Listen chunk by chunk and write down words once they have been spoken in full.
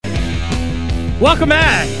Welcome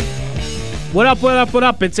back. What up, what up, what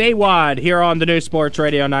up? It's AWadd here on the new Sports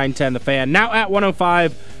Radio 910 The Fan. Now at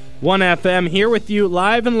 105.1 FM, here with you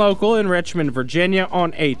live and local in Richmond, Virginia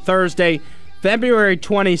on a Thursday, February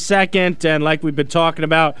 22nd. And like we've been talking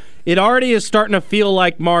about, it already is starting to feel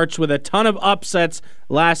like March with a ton of upsets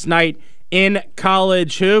last night in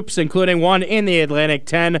college hoops, including one in the Atlantic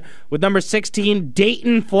 10 with number 16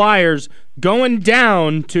 Dayton Flyers going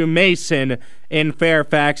down to Mason in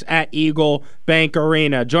Fairfax at Eagle Bank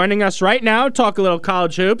Arena. Joining us right now, talk a little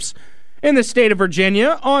college hoops in the state of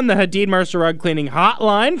Virginia on the Hadid Mercer Rug Cleaning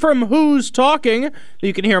Hotline from Who's Talking.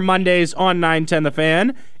 You can hear Mondays on 910 The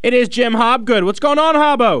Fan. It is Jim Hobgood. What's going on,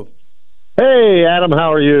 Hobbo? Hey, Adam,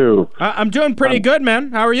 how are you? I'm doing pretty good,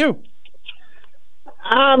 man. How are you?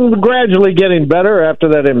 I'm gradually getting better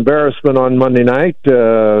after that embarrassment on Monday night.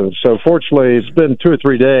 So fortunately, it's been 2 or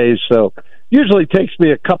 3 days, so usually takes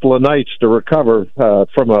me a couple of nights to recover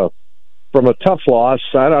from a tough loss.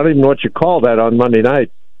 I don't even know what you call that on Monday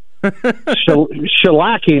night.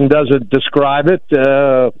 Shellacking doesn't describe it.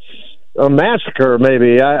 A massacre,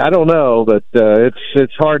 maybe. I don't know, but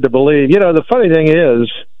it's hard to believe. You know, the funny thing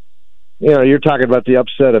is, you know, you're talking about the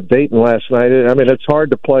upset of Dayton last night. I mean, it's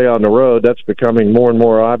hard to play on the road. That's becoming more and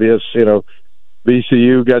more obvious. You know,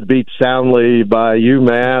 VCU got beat soundly by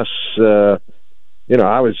UMass. You know,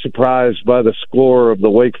 I was surprised by the score of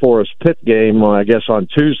the Wake Forest-Pitt game, I guess, on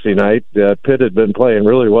Tuesday night. Pitt had been playing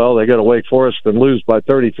really well. They go to Wake Forest and lose by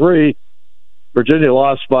 33. Virginia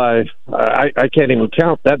lost by, I can't even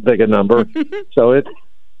count that big a number. So it's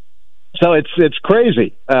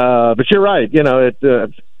crazy. But you're right. You know,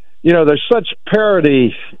 there's such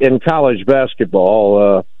parity in college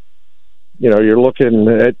basketball. You know, you're looking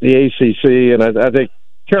at the ACC, and I think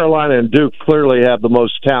Carolina and Duke clearly have the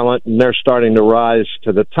most talent, and they're starting to rise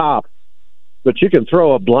to the top. But you can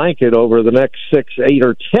throw a blanket over the next 6, 8,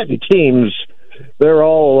 or 10 teams. They're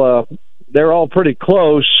all pretty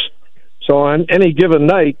close. So on any given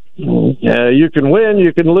night, you can win,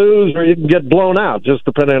 you can lose, or you can get blown out, just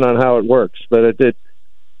depending on how it works. But it's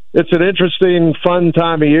an interesting, fun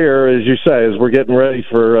time of year, as you say, as we're getting ready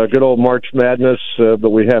for good old March Madness.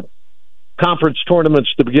 But we have conference tournaments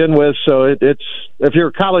to begin with, so it's if you're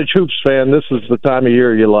a college hoops fan, this is the time of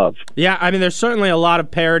year you love. Yeah, I mean, there's certainly a lot of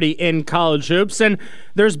parity in college hoops, and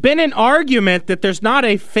there's been an argument that there's not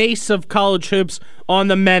a face of college hoops on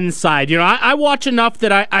the men's side. You know, I watch enough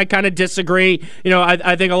that I kind of disagree. You know,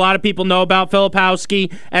 I think a lot of people know about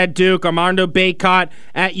Filipowski at Duke, Armando Bacot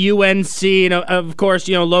at UNC. You know, of course,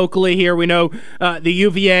 you know, locally here we know the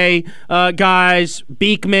UVA guys,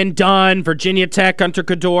 Beekman, Dunn, Virginia Tech, Hunter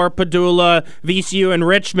Cador, Padula, VCU, and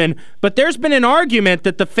Richmond. But there's been an argument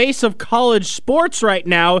that the face of college sports right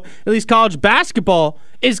now, at least college basketball,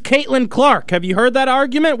 is Caitlin Clark. Have you heard that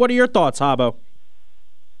argument? What are your thoughts, Habbo?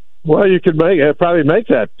 Well, you could probably make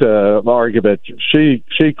that argument. She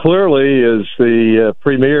clearly is the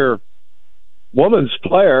premier women's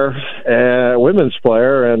player, and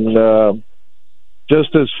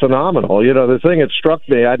just as phenomenal. You know, the thing that struck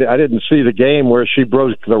me, I didn't see the game where she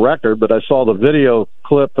broke the record, but I saw the video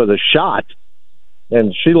clip of the shot,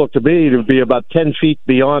 and she looked to me to be about 10 feet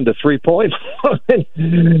beyond the three-point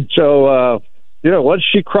line. So, you know, once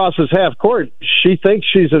she crosses half court, she thinks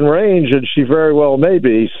she's in range, and she very well may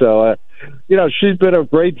be. So, you know, she's been a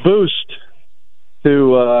great boost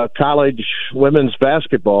to college women's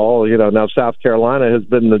basketball. You know, now South Carolina has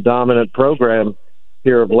been the dominant program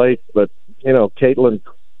here of late, but, you know, Caitlin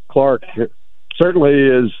Clark certainly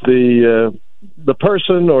is the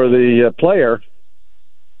person or the player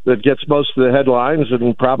that gets most of the headlines,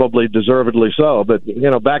 and probably deservedly so. But, you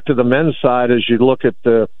know, back to the men's side, as you look at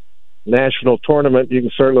the national tournament, you can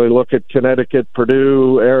certainly look at Connecticut,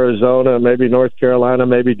 Purdue, Arizona, maybe North Carolina,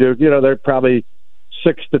 maybe Duke. You know, there are probably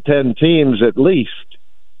 6 to 10 teams at least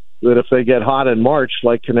that if they get hot in March,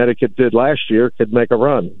 like Connecticut did last year, could make a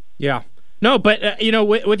run. Yeah. No, but, you know,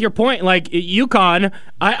 with your point, like UConn,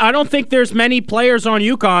 I don't think there's many players on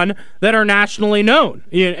UConn that are nationally known,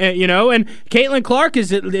 you know, and Caitlin Clark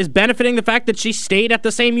is benefiting the fact that she stayed at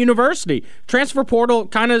the same university. Transfer portal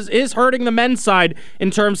kind of is hurting the men's side in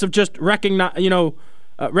terms of just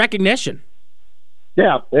recognition.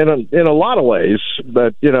 Yeah, in a lot of ways,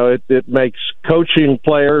 but, you know, it makes coaching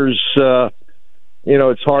players, you know,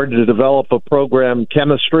 it's hard to develop a program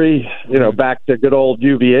chemistry, you know, back to good old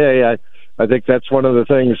UVA. I think that's one of the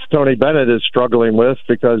things Tony Bennett is struggling with,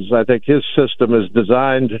 because I think his system is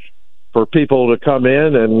designed for people to come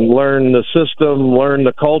in and learn the system, learn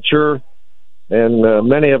the culture, and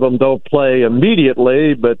many of them don't play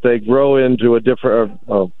immediately, but they grow into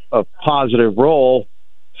a positive role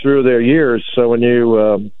through their years. So when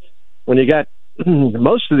you got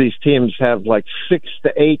most of these teams have like 6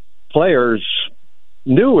 to 8 players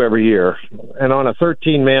new every year, and on a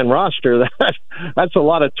 13-man roster, that's a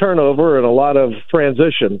lot of turnover and a lot of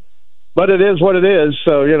transition. But it is what it is.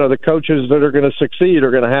 So, the coaches that are going to succeed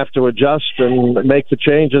are going to have to adjust and make the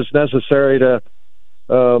changes necessary to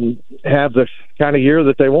have the kind of year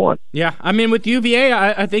that they want. Yeah, I mean, with UVA,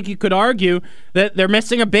 I think you could argue that they're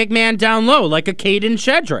missing a big man down low, like a Caden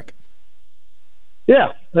Shedrick. Yeah,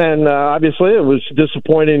 and obviously it was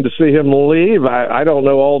disappointing to see him leave. I don't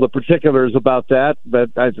know all the particulars about that, but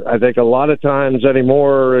I think a lot of times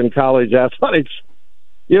anymore in college athletics,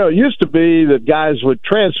 it used to be that guys would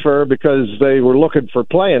transfer because they were looking for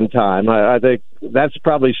playing time. I think that's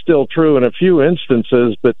probably still true in a few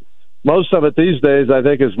instances, but most of it these days I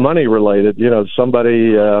think is money related.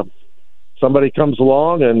 Somebody comes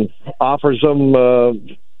along and offers them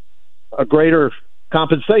a greater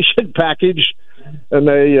compensation package, and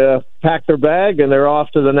they pack their bag and they're off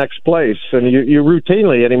to the next place. And you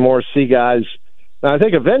routinely anymore see guys. Now, I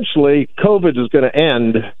think eventually COVID is going to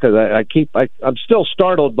end, because I'm still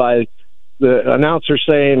startled by the announcer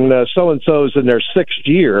saying so-and-so's in their 6th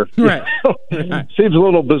year. Right. Seems a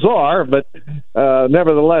little bizarre, but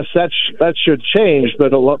nevertheless, that should change.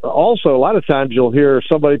 But also, a lot of times you'll hear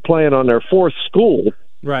somebody playing on their 4th school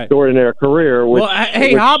during their career.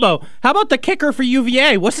 Hey, Habbo, how about the kicker for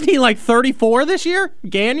UVA? Wasn't he like 34 this year,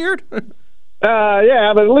 Ganyard?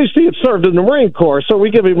 Yeah, but at least he had served in the Marine Corps, so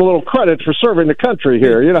we give him a little credit for serving the country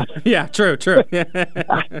here, Yeah, true.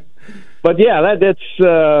 But yeah, that's.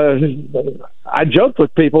 I joked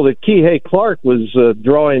with people that Kihei Clark was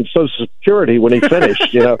drawing Social Security when he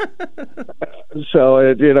finished.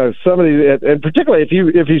 So somebody, and particularly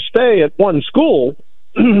if you stay at one school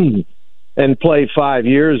and play 5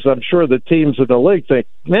 years, I'm sure the teams in the league think,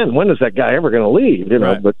 man, when is that guy ever going to leave?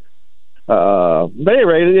 Right. But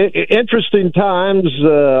anyway, interesting times.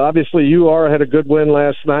 Obviously, UR had a good win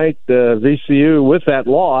last night. VCU, with that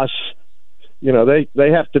loss,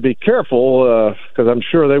 they have to be careful, because I'm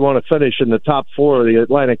sure they want to finish in the top 4 of the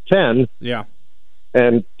Atlantic 10. Yeah.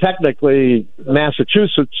 And technically,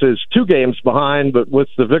 Massachusetts is 2 games behind, but with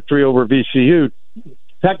the victory over VCU,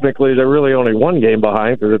 technically they're really only 1 game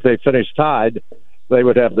behind, because if they finish tied, they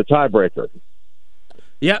would have the tiebreaker.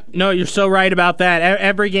 Yep, no, you're so right about that.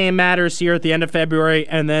 Every game matters here at the end of February,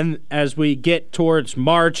 and then as we get towards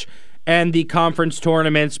March and the conference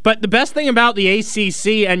tournaments. But the best thing about the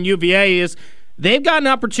ACC and UVA is they've got an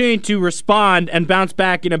opportunity to respond and bounce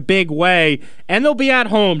back in a big way, and they'll be at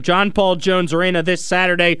home, John Paul Jones Arena, this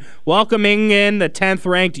Saturday, welcoming in the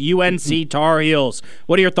 10th-ranked UNC Tar Heels.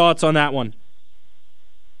 What are your thoughts on that one?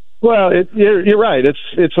 Well, you're right.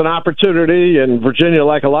 It's an opportunity, and Virginia,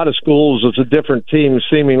 like a lot of schools, is a different team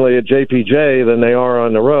seemingly at JPJ than they are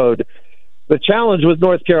on the road. The challenge with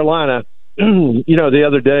North Carolina, the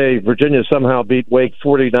other day, Virginia somehow beat Wake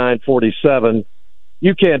 49-47.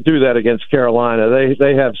 You can't do that against Carolina.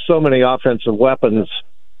 They have so many offensive weapons.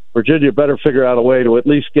 Virginia better figure out a way to at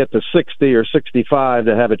least get to 60 or 65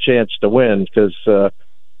 to have a chance to win, because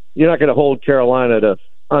you're not going to hold Carolina to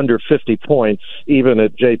under 50 points, even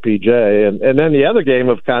at JPJ. And then the other game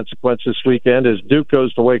of consequence this weekend is Duke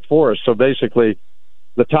goes to Wake Forest. So basically,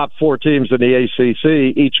 the top 4 teams in the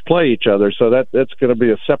ACC each play each other. So that's going to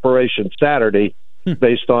be a separation Saturday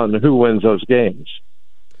based on who wins those games.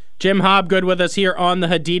 Jim Hobgood with us here on the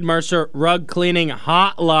Hadid Mercer Rug Cleaning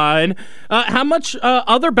Hotline. How much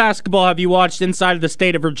other basketball have you watched inside of the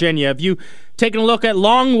state of Virginia? Have you taken a look at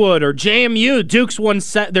Longwood or JMU? Duke's won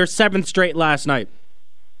their 7th straight last night.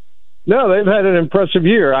 No, they've had an impressive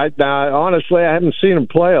year. Honestly, I haven't seen them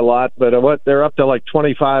play a lot, but they're up to like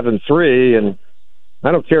 25-3, and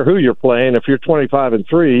I don't care who you're playing. If you're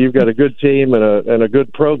 25-3, you've got a good team and a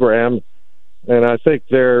good program, and I think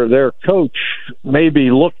their coach may be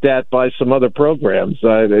looked at by some other programs.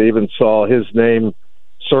 I even saw his name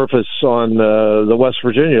surface on the West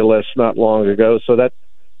Virginia list not long ago. So that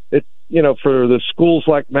for the schools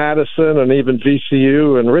like Madison and even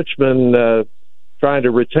VCU and Richmond. Trying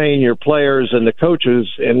to retain your players and the coaches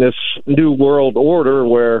in this new world order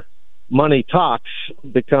where money talks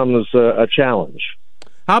becomes a challenge.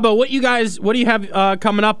 How about what do you have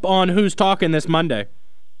coming up on Who's Talking this Monday?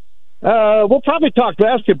 We'll probably talk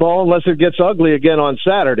basketball unless it gets ugly again on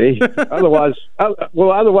Saturday. Otherwise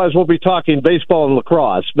we'll be talking baseball and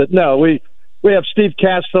lacrosse. But no, we have Steve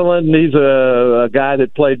Castellan. He's a guy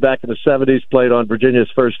that played back in the 70s, played on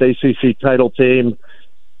Virginia's first ACC title team.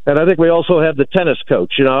 And I think we also have the tennis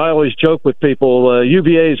coach. I always joke with people,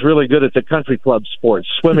 UVA is really good at the country club sports,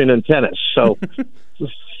 swimming and tennis. So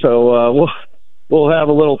we'll have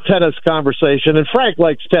a little tennis conversation. And Frank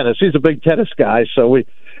likes tennis. He's a big tennis guy. So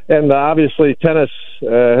And obviously tennis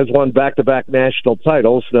has won back-to-back national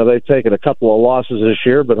titles. Now they've taken a couple of losses this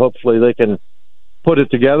year, but hopefully they can put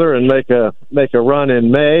it together and make a run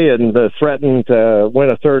in May and threaten to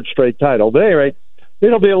win a third straight title. But anyway,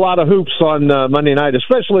 it'll be a lot of hoops on Monday night,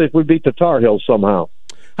 especially if we beat the Tar Heels somehow.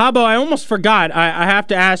 Hobbo, I almost forgot. I have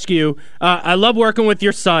to ask you. I love working with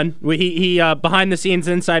your son. He behind the scenes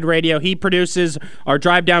inside radio. He produces our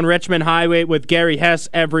Drive Down Richmond Highway with Gary Hess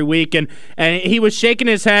every week, and he was shaking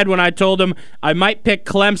his head when I told him I might pick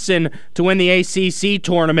Clemson to win the ACC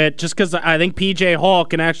tournament just because I think P.J. Hall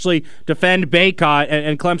can actually defend Baycott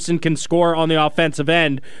and Clemson can score on the offensive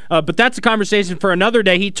end. But that's a conversation for another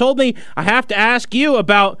day. He told me I have to ask you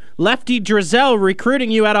about Lefty Driesell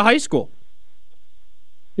recruiting you out of high school.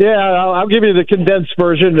 Yeah, I'll give you the condensed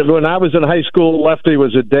version. When I was in high school, Lefty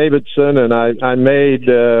was at Davidson, and I made,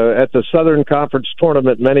 at the Southern Conference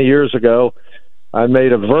tournament many years ago, I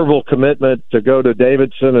made a verbal commitment to go to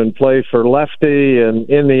Davidson and play for Lefty, and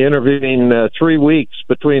in the intervening 3 weeks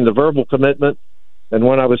between the verbal commitment and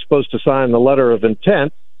when I was supposed to sign the letter of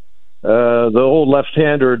intent, the old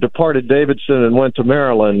left-hander departed Davidson and went to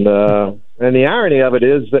Maryland. And the irony of it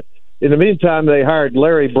is that in the meantime, they hired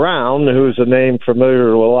Larry Brown, who's a name familiar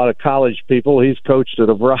to a lot of college people. He's coached at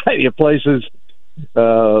a variety of places.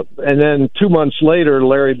 And then 2 months later,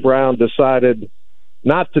 Larry Brown decided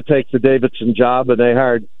not to take the Davidson job, and they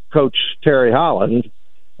hired Coach Terry Holland.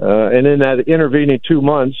 And in that intervening 2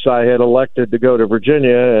 months, I had elected to go to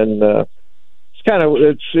Virginia, and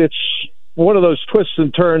it's one of those twists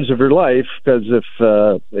and turns of your life, because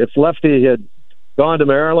if Lefty had gone to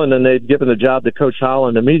Maryland and they'd given the job to Coach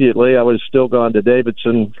Holland immediately, I would have still gone to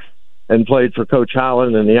Davidson and played for Coach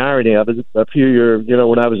Holland. And the irony of it, a few years,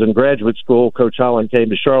 when I was in graduate school, Coach Holland came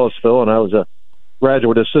to Charlottesville, and I was a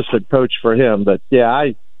graduate assistant coach for him. But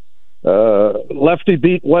yeah, Lefty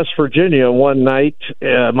beat West Virginia one night,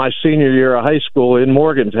 my senior year of high school in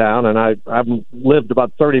Morgantown, and I lived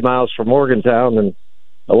about 30 miles from Morgantown, and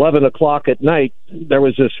 11 o'clock at night, there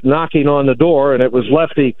was this knocking on the door, and it was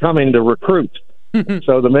Lefty coming to recruit.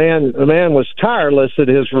 So the man was tireless at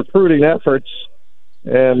his recruiting efforts,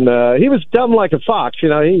 and he was dumb like a fox.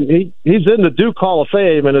 He's in the Duke Hall of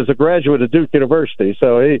Fame and is a graduate of Duke University.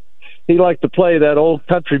 So he liked to play that old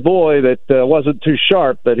country boy that wasn't too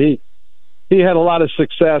sharp, but he had a lot of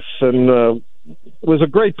success and was a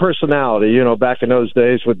great personality. Back in those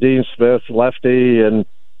days with Dean Smith, Lefty, and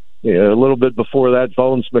a little bit before that,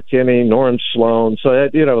 Bones McKinney, Norm Sloan. So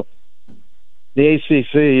the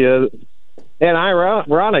ACC. And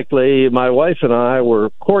ironically, my wife and I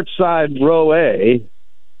were courtside row A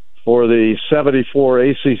for the 74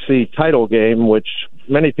 ACC title game, which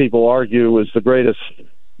many people argue was the greatest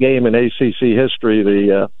game in ACC history,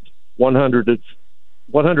 the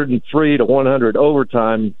 103 to 100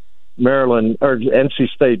 overtime Maryland or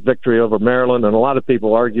NC State victory over Maryland. And a lot of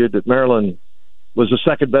people argued that Maryland was the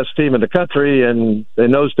second best team in the country, and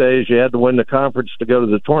in those days you had to win the conference to go to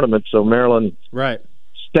the tournament. So Maryland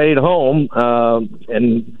stayed home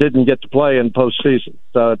and didn't get to play in postseason.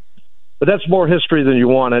 But that's more history than you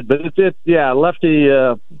wanted. But Lefty,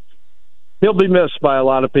 he'll be missed by a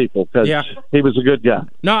lot of people because he was a good guy.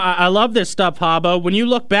 No, I love this stuff, Hobbo. When you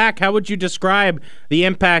look back, how would you describe the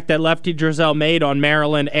impact that Lefty Driesell made on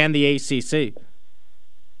Maryland and the ACC?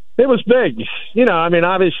 It was big.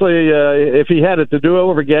 Obviously, if he had it to do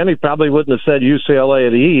over again, he probably wouldn't have said UCLA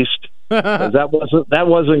of the East. That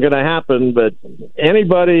wasn't going to happen. But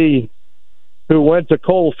anybody who went to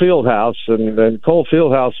Cole Fieldhouse, and Cole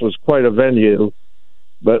Fieldhouse was quite a venue,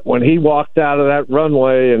 but when he walked out of that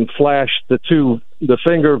runway and flashed the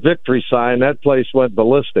finger victory sign, that place went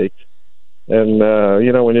ballistic. And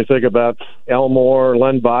when you think about Elmore,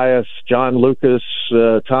 Len Bias, John Lucas,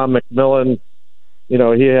 Tom McMillan,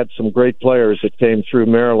 he had some great players that came through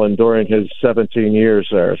Maryland during his 17 years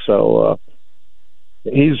there. So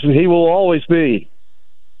he will always be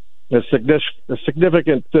a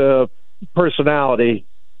significant personality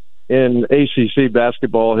in ACC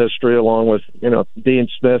basketball history, along with Dean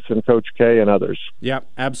Smith and Coach K and others. Yep,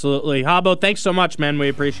 absolutely. Hobbo, thanks so much, man. We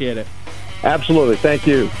appreciate it. Absolutely. Thank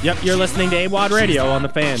you. Yep, you're listening to AWadd Radio on The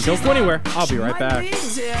Fan. Don't go anywhere. I'll be right back.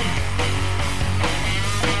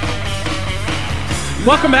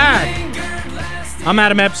 Welcome back. I'm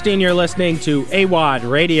Adam Epstein. You're listening to AWadd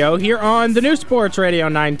Radio here on the new Sports Radio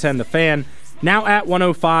 910 The Fan. Now at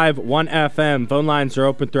 105.1 FM. Phone lines are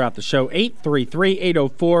open throughout the show.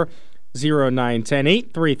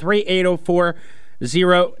 833-804-0910.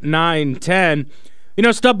 833-804-0910.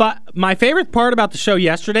 Stubb, my favorite part about the show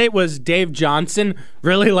yesterday was Dave Johnson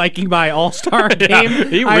really liking my All-Star game.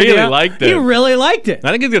 He really liked it. He really liked it.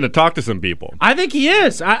 I think he's going to talk to some people. I think he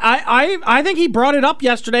is. I think he brought it up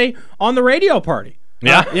yesterday on the radio party.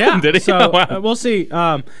 Yeah? Yeah. Did he? So Wow. we'll see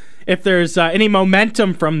if there's any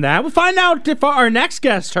momentum from that. We'll find out if our next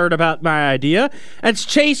guest heard about my idea. It's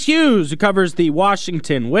Chase Hughes, who covers the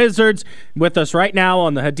Washington Wizards, with us right now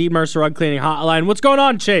on the Hadid Mercer Rug Cleaning Hotline. What's going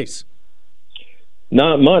on, Chase?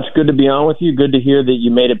 Not much. Good to be on with you. Good to hear that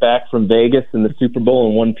you made it back from Vegas in the Super Bowl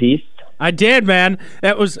in one piece. I did, man.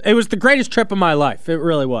 It was the greatest trip of my life. It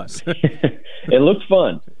really was. It looked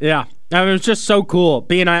fun. Yeah. I mean, it was just so cool.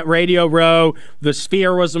 Being at Radio Row, the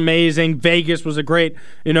Sphere was amazing. Vegas was a great,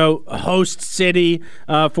 host city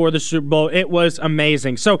for the Super Bowl. It was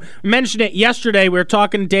amazing. So, I mentioned it yesterday. We were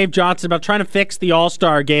talking to Dave Johnson about trying to fix the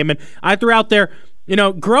All-Star game, and I threw out there,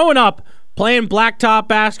 growing up, playing blacktop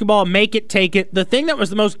basketball, make it, take it. The thing that was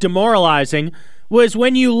the most demoralizing was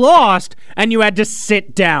when you lost and you had to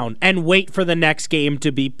sit down and wait for the next game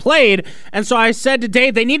to be played. And so I said to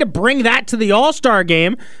Dave, they need to bring that to the All-Star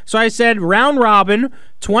game. So I said, round robin,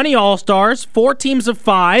 20 All-Stars, 4 teams of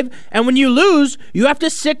 5. And when you lose, you have to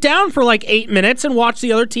sit down for like 8 minutes and watch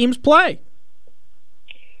the other teams play.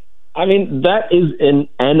 I mean, that is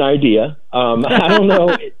an idea. I don't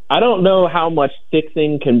know. I don't know how much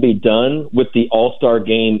fixing can be done with the All-Star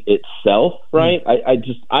game itself, right?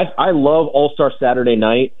 I love All-Star Saturday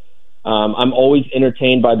night. I'm always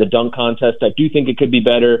entertained by the dunk contest. I do think it could be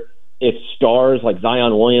better if stars like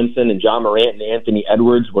Zion Williamson and John Morant and Anthony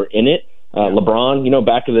Edwards were in it. LeBron,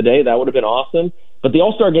 back in the day, that would have been awesome. But the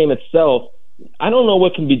All-Star game itself, I don't know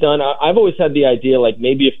what can be done. I've always had the idea, like,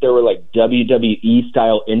 maybe if there were like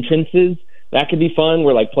WWE-style entrances, that could be fun,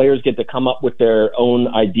 where like players get to come up with their own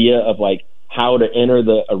idea of like how to enter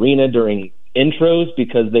the arena during intros,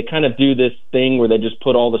 because they kind of do this thing where they just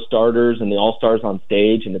put all the starters and the all-stars on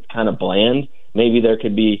stage and it's kind of bland. Maybe there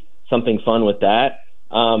could be something fun with that.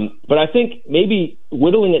 But I think maybe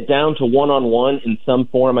whittling it down to one-on-one in some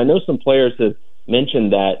form. I know some players have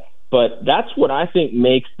mentioned that, but that's what I think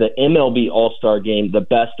makes the MLB All-Star game the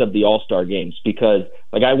best of the All-Star games, because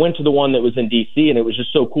like I went to the one that was in D.C. and it was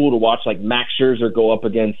just so cool to watch like Max Scherzer go up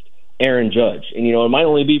against Aaron Judge. And, it might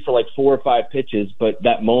only be for like 4 or 5 pitches, but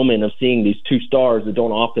that moment of seeing these two stars that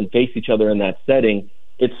don't often face each other in that setting,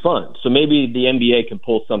 it's fun. So maybe the NBA can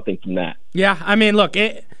pull something from that. Yeah, I mean, look,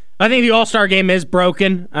 I think the All-Star game is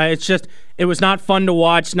broken. It was not fun to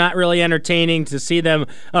watch, not really entertaining to see them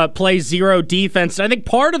play zero defense. I think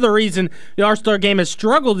part of the reason the All-Star game has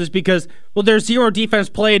struggled is because, there's zero defense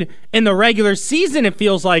played in the regular season, it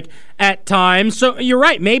feels like, at times. So you're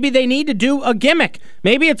right. Maybe they need to do a gimmick.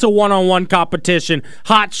 Maybe it's a one-on-one competition,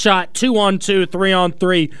 hot shot, 2-on-2,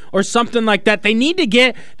 3-on-3, or something like that. They need to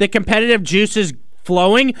get the competitive juices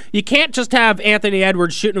flowing. You can't just have Anthony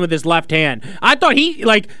Edwards shooting with his left hand. I thought he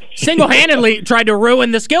single-handedly tried to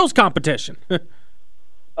ruin the skills competition.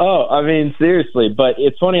 Oh, I mean, seriously. But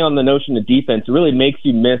it's funny on the notion of defense. It really makes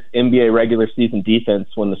you miss NBA regular season defense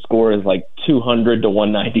when the score is like 200 to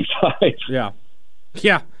 195.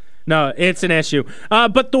 Yeah. No, it's an issue.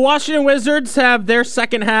 But the Washington Wizards have their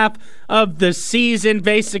second half of the season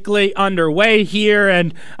basically underway here,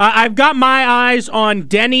 and I've got my eyes on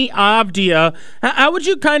Deni Avdija. How would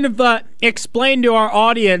you kind of explain to our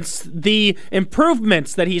audience the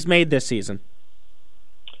improvements that he's made this season?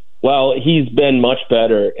 Well, he's been much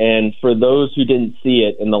better, and for those who didn't see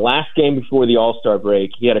it, in the last game before the All-Star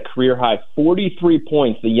break, he had a career-high 43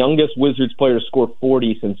 points, the youngest Wizards player to score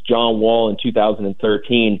 40 since John Wall in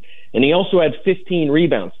 2013, and he also had 15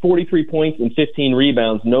 rebounds, 43 points and 15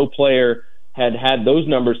 rebounds. No player had those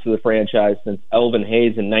numbers to the franchise since Elvin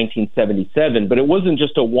Hayes in 1977, but it wasn't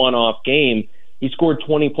just a one-off game. He scored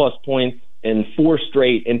 20-plus points in 4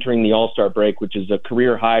 straight entering the All-Star break, which is a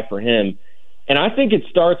career high for him. And I think it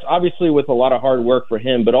starts, obviously, with a lot of hard work for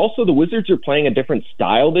him, but also the Wizards are playing a different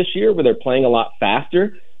style this year where they're playing a lot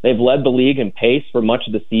faster. They've led the league in pace for much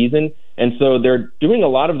of the season, and so they're doing a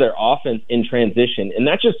lot of their offense in transition, and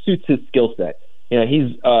that just suits his skill set.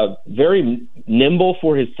 He's very nimble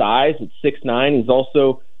for his size at 6'9". He's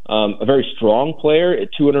also a very strong player at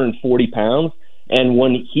 240 pounds. And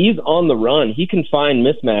when he's on the run, he can find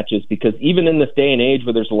mismatches, because even in this day and age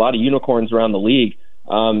where there's a lot of unicorns around the league,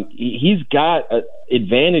 he's got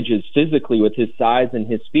advantages physically with his size and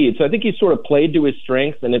his speed. So I think he's sort of played to his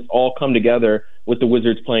strengths, and it's all come together with the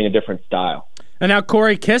Wizards playing a different style. And now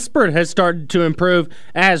Corey Kispert has started to improve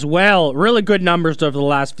as well. Really good numbers over the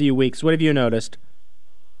last few weeks. What have you noticed?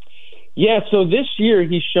 Yeah, so this year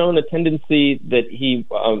he's shown a tendency that he,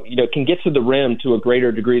 can get to the rim to a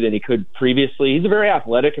greater degree than he could previously. He's a very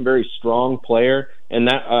athletic and very strong player, and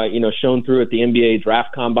that, shown through at the NBA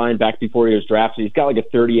draft combine back before he was drafted. He's got like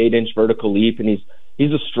a 38-inch vertical leap, and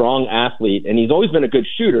he's a strong athlete, and he's always been a good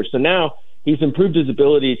shooter. So now he's improved his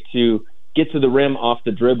ability to get to the rim off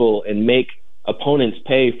the dribble and make opponents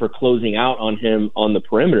pay for closing out on him on the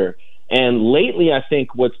perimeter. And lately, I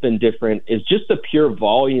think what's been different is just the pure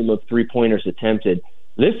volume of three-pointers attempted.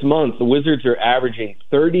 This month, the Wizards are averaging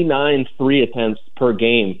 39 three attempts per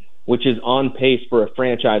game, which is on pace for a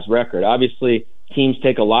franchise record. Obviously, teams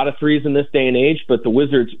take a lot of threes in this day and age, but the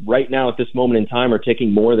Wizards right now at this moment in time are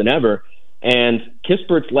taking more than ever. And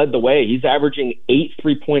Kispert's led the way. He's averaging 8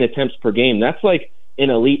 three-point attempts per game. That's like an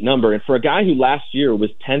elite number. And for a guy who last year was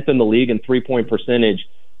 10th in the league in three-point percentage,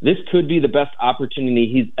 this could be the best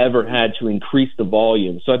opportunity he's ever had to increase the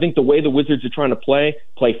volume. So I think the way the Wizards are trying to play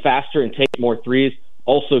faster and take more threes,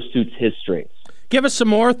 also suits his strengths. Give us some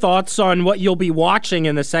more thoughts on what you'll be watching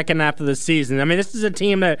in the second half of the season. I mean, this is a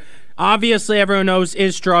team that obviously everyone knows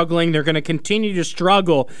is struggling. They're going to continue to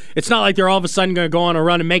struggle. It's not like they're all of a sudden going to go on a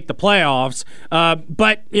run and make the playoffs.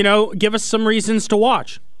 But give us some reasons to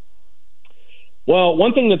watch. Well,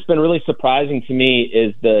 one thing that's been really surprising to me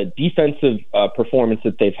is the defensive performance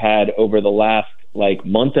that they've had over the last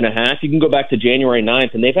month and a half. You can go back to January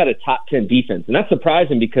 9th, and they've had a top 10 defense. And that's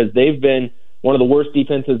surprising because they've been one of the worst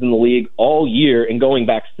defenses in the league all year and going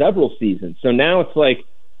back several seasons. So now it's like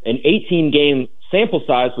an 18-game sample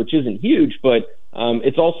size, which isn't huge, but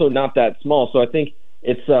it's also not that small. So I think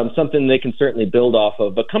it's something they can certainly build off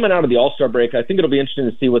of. But coming out of the All-Star break, I think it'll be interesting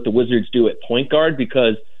to see what the Wizards do at point guard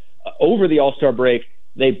because over the All-Star break,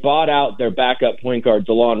 they bought out their backup point guard,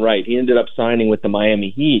 DeLon Wright. He ended up signing with the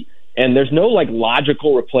Miami Heat. And there's no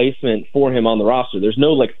logical replacement for him on the roster. There's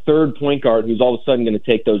no third point guard who's all of a sudden going to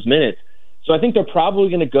take those minutes. So I think they're probably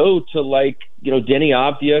going to go to Denny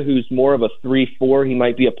Avdia, who's more of a 3-4. He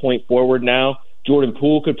might be a point forward now. Jordan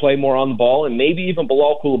Poole could play more on the ball, and maybe even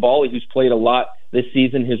Bilal Coulibaly, who's played a lot this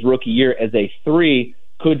season, his rookie year as a 3,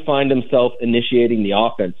 could find himself initiating the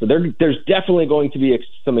offense. So there's definitely going to be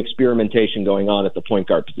some experimentation going on at the point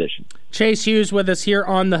guard position. Chase Hughes with us here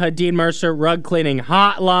on the Hadid Mercer Rug Cleaning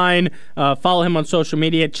Hotline. Follow him on social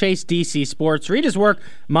media, Chase DC Sports. Read his work,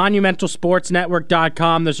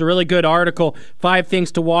 monumentalsportsnetwork.com. There's a really good article, 5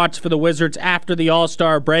 things to watch for the Wizards after the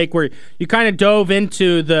All-Star break, where you kind of dove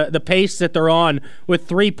into the pace that they're on with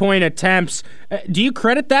three-point attempts. Do you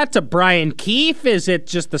credit that to Brian Keefe? Is it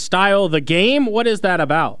just the style of the game? What is that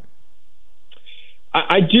about?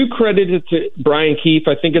 I do credit it to Brian Keefe.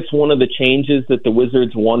 I think it's one of the changes that the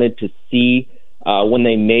Wizards wanted to see when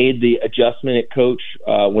they made the adjustment at coach,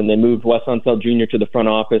 when they moved Wes Unseld Jr. to the front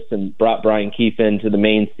office and brought Brian Keefe into the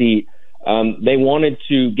main seat. They wanted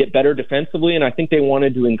to get better defensively, and I think they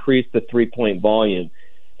wanted to increase the three-point volume.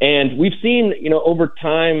 And we've seen, over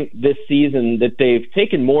time this season that they've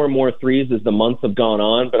taken more and more threes as the months have gone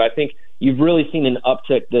on, but I think you've really seen an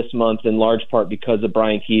uptick this month in large part because of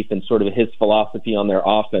Brian Keefe and sort of his philosophy on their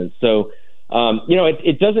offense. So,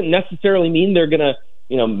 it doesn't necessarily mean they're going to,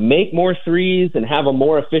 make more threes and have a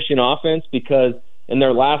more efficient offense because in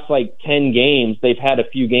their last 10 games, they've had a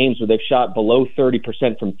few games where they've shot below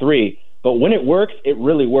 30% from three. But when it works, it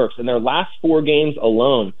really works. In their last 4 games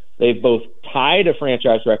alone, they've both tied a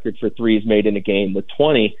franchise record for threes made in a game with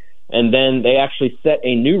 20, and then they actually set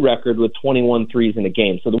a new record with 21 threes in a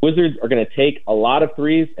game. So the Wizards are going to take a lot of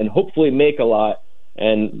threes and hopefully make a lot.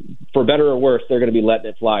 And for better or worse, they're going to be letting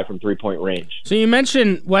it fly from three-point range. So you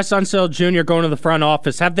mentioned Wes Unseld Jr. going to the front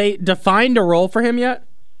office. Have they defined a role for him yet?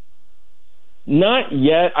 Not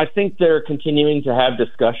yet. I think they're continuing to have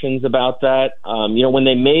discussions about that. When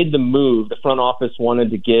they made the move, the front office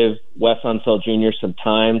wanted to give Wes Unseld Jr. some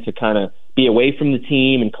time to kind of be away from the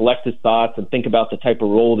team and collect his thoughts and think about the type of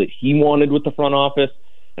role that he wanted with the front office.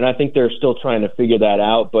 And I think they're still trying to figure that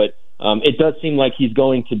out. But it does seem like he's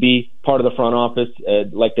going to be part of the front office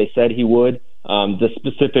like they said he would. The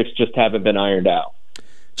specifics just haven't been ironed out.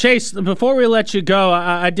 Chase, before we let you go,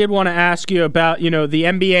 I did want to ask you about, the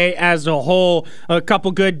NBA as a whole. A couple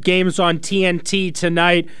good games on TNT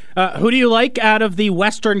tonight. Who do you like out of the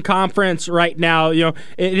Western Conference right now? It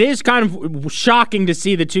is kind of shocking to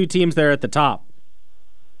see the 2 teams there at the top.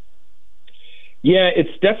 Yeah,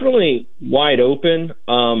 it's definitely wide open,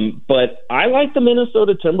 but I like the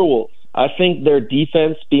Minnesota Timberwolves. I think their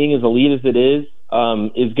defense, being as elite as it is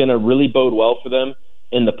going to really bode well for them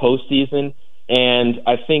in the postseason. And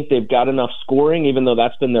I think they've got enough scoring, even though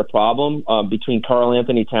that's been their problem, between Karl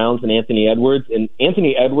Anthony Towns and Anthony Edwards. And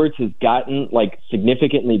Anthony Edwards has gotten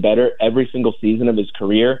significantly better every single season of his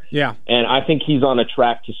career. Yeah. And I think he's on a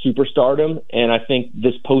track to superstardom. And I think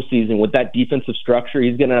this postseason, with that defensive structure,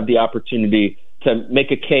 he's going to have the opportunity to make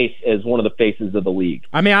a case as one of the faces of the league.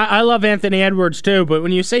 I mean, I love Anthony Edwards too, but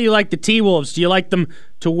when you say you like the T-Wolves, do you like them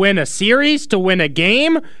to win a series, to win a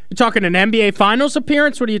game? You're talking an NBA Finals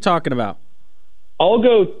appearance? What are you talking about? I'll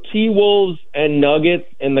go T-Wolves and Nuggets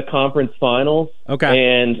in the conference finals.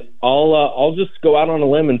 Okay. And I'll just go out on a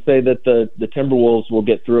limb and say that the Timberwolves will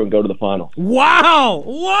get through and go to the finals. Wow!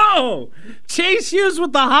 Whoa! Chase Hughes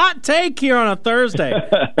with the hot take here on a Thursday.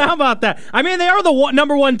 How about that? I mean, they are the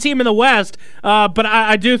number one team in the West, but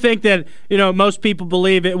I do think that most people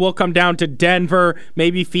believe it will come down to Denver,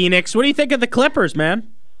 maybe Phoenix. What do you think of the Clippers, man?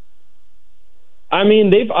 I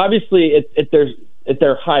mean, they've obviously at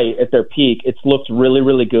their height, at their peak, it's looked really,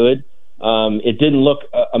 really good. It didn't look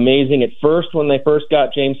amazing at first when they first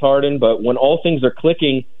got James Harden, but when all things are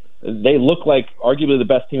clicking, they look like arguably the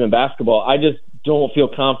best team in basketball. I just don't feel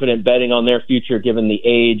confident betting on their future given the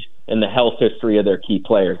age and the health history of their key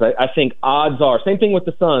players. I think odds are, same thing with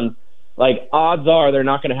the Suns, odds are they're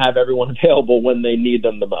not going to have everyone available when they need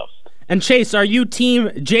them the most. And Chase, are you team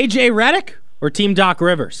JJ Redick or team Doc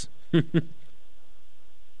Rivers?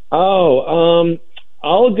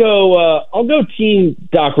 I'll go team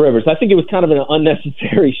Doc Rivers. I think it was kind of an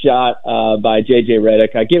unnecessary shot by J.J.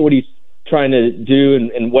 Redick. I get what he's trying to do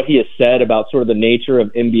and what he has said about sort of the nature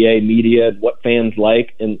of NBA media, what fans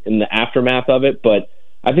like in the aftermath of it, but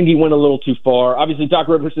I think he went a little too far. Obviously, Doc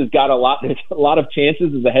Rivers has got a lot of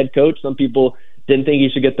chances as a head coach. Some people didn't think he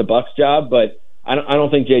should get the Bucks job, but I don't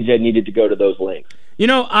think J.J. needed to go to those lengths.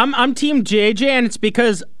 I'm team JJ, and it's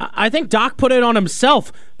because I think Doc put it on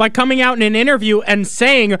himself by coming out in an interview and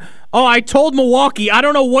saying, "Oh, I told Milwaukee, I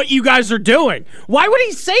don't know what you guys are doing." Why would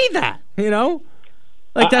he say that?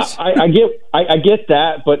 That's. I get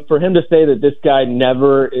that, but for him to say that this guy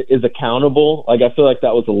never is accountable, I feel like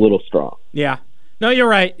that was a little strong. Yeah. No, you're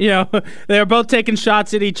right. They're both taking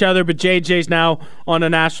shots at each other, but JJ's now on a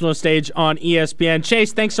national stage on ESPN.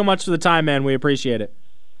 Chase, thanks so much for the time, man. We appreciate it.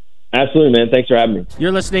 Absolutely, man. Thanks for having me.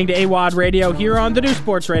 You're listening to AWadd Radio here on the new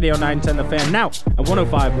Sports Radio 910 The Fan, now at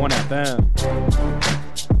 105.1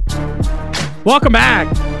 FM. Welcome back.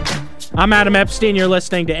 I'm Adam Epstein. You're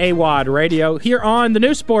listening to AWadd Radio here on the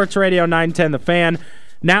new Sports Radio 910 The Fan,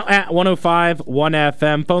 now at 105.1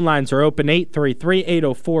 FM. Phone lines are open,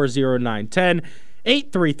 833-804-0910,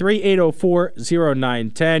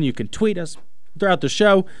 833-804-0910. You can tweet us throughout the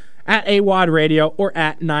show at AWadd Radio or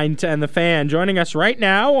at 910 The Fan. Joining us right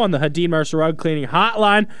now on the Hadid Mercer Rug Cleaning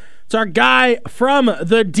Hotline, it's our guy from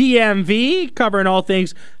the DMV, covering all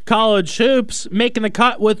things college hoops, making the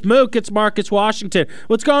cut with Mook. It's Marcus Washington.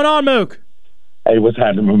 What's going on, Mook? Hey, what's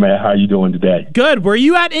happening, my man? How you doing today? Good. Were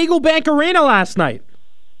you at Eagle Bank Arena last night?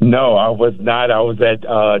 No, I was not. I was at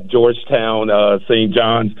Georgetown, St.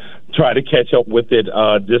 John's. Tried to catch up with it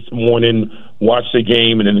this morning. Watched the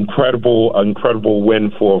game, and an incredible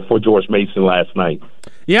win for George Mason last night.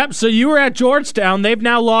 Yep, so you were at Georgetown. They've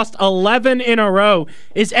now lost 11 in a row.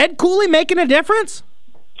 Is Ed Cooley making a difference?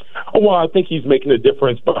 Well, I think he's making a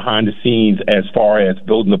difference behind the scenes as far as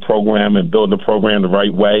building the program and building the program the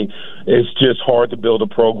right way. It's just hard to build a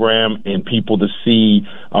program and people to see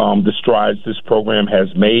the strides this program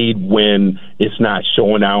has made when it's not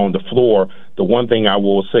showing out on the floor. The one thing I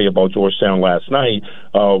will say about Georgetown last night,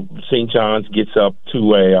 St. John's gets up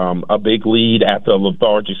to a big lead after a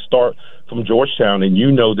lethargic start from Georgetown, and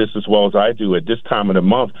you know this as well as I do. At this time of the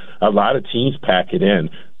month, a lot of teams pack it in.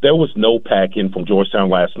 There was no pack in from Georgetown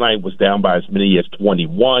last night. Was down by as many as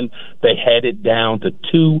 21. They had it down to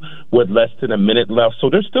 2 with less than a minute left. So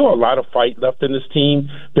there's still a lot of fight left in this team.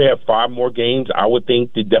 They have 5 more games. I would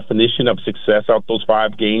think the definition of success out those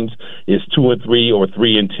 5 games is 2-3 or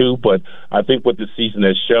 3-2. But I think what the season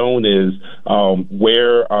has shown is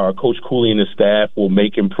where Coach Cooley and his staff will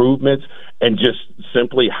make improvements, and just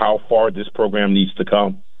simply how far this program needs to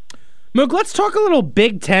come. Mook, let's talk a little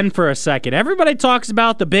Big Ten for a second. Everybody talks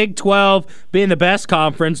about the Big 12 being the best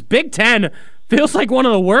conference. Big Ten feels like one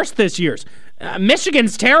of the worst this year.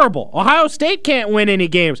 Michigan's terrible. Ohio State can't win any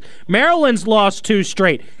games. Maryland's lost 2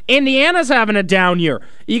 straight. Indiana's having a down year.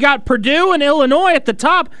 You got Purdue and Illinois at the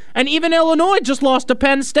top, and even Illinois just lost to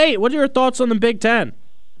Penn State. What are your thoughts on the Big Ten?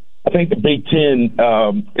 I think the Big Ten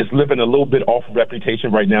is living a little bit off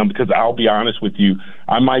reputation right now because I'll be honest with you,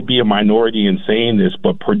 I might be a minority in saying this,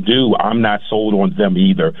 but Purdue, I'm not sold on them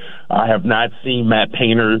either. I have not seen Matt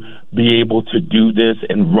Painter be able to do this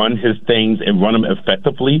and run his things and run them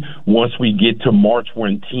effectively once we get to March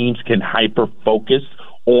when teams can hyper-focus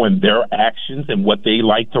on their actions and what they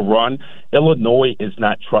like to run. Illinois is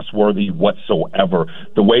not trustworthy whatsoever.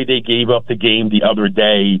 The way they gave up the game the other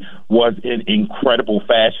day was in incredible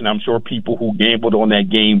fashion. I'm sure people who gambled on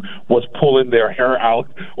that game was pulling their hair out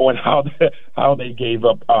on how they gave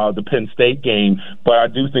up the Penn State game. But I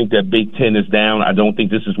do think that Big Ten is down. I don't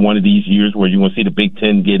think this is one of these years where you're going to see the Big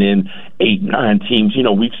Ten get in 8-9 teams. You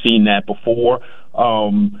know, we've seen that before.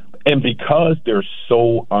 And because they're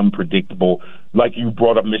so unpredictable, like you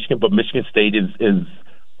brought up Michigan, but Michigan State is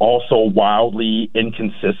also wildly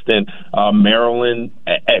inconsistent. Maryland,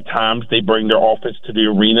 at times they bring their offense to the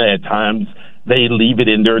arena. At times they leave it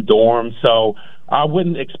in their dorm. So I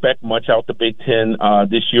wouldn't expect much out the Big Ten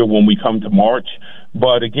this year when we come to March.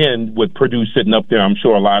 But again, with Purdue sitting up there, I'm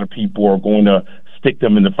sure a lot of people are going to stick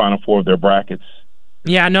them in the Final Four of their brackets.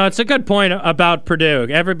 Yeah, no, it's a good point about Purdue.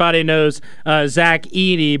 Everybody knows Zach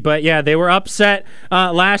Edey, but yeah, they were upset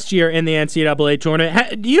last year in the NCAA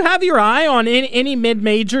tournament. Do you have your eye on any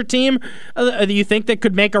mid-major team do you think that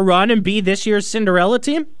could make a run and be this year's Cinderella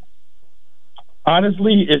team?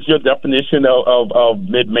 Honestly, it's your definition of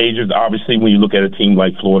mid-majors. Obviously, when you look at a team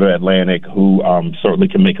like Florida Atlantic, who certainly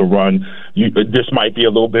can make a run, this might be a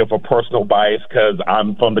little bit of a personal bias because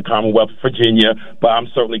I'm from the Commonwealth of Virginia, but I'm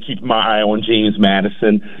certainly keeping my eye on James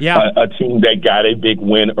Madison, a team that got a big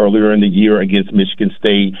win earlier in the year against Michigan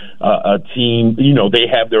State, a team, they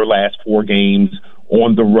have their last 4 games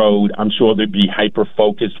on the road. I'm sure they'd be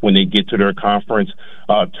hyper-focused when they get to their conference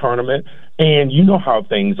tournament. And you know how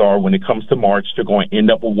things are when it comes to March. They're going to end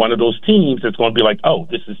up with one of those teams that's going to be like, oh,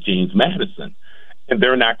 this is James Madison. And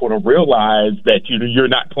they're not going to realize that you're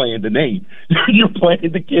not playing the name. You're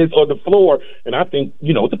playing the kids on the floor. And I think,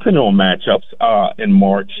 depending on matchups in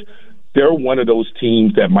March, they're one of those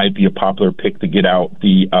teams that might be a popular pick to get out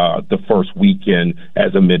the first weekend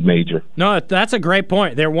as a mid-major. No, that's a great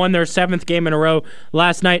point. They won their 7th game in a row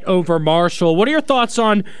last night over Marshall. What are your thoughts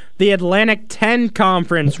on the Atlantic 10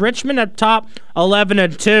 Conference? Richmond at top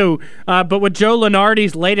 11-2, but with Joe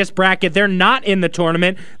Lunardi's latest bracket, they're not in the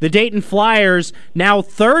tournament. The Dayton Flyers, now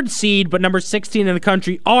 3rd seed, but number 16 in the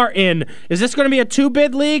country, are in. Is this going to be a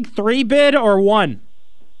 2-bid league, 3-bid, or 1?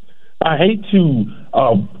 I hate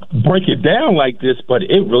to break it down like this, but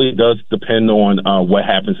it really does depend on what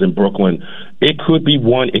happens in Brooklyn. It could be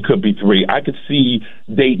 1, it could be 3. I could see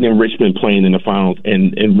Dayton and Richmond playing in the finals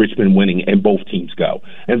and Richmond winning and both teams go.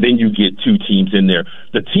 And then you get 2 teams in there.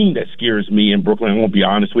 The team that scares me in Brooklyn, I'm going to be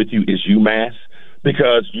honest with you, is UMass,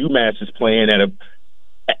 because UMass is playing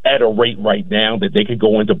at a rate right now that they could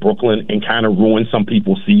go into Brooklyn and kind of ruin some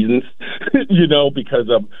people's seasons, because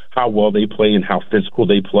of how well they play and how physical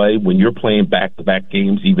they play. When you're playing back-to-back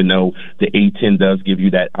games, even though the A-10 does give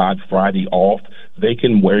you that odd Friday off, they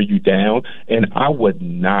can wear you down. And I would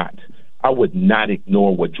not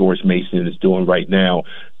ignore what George Mason is doing right now.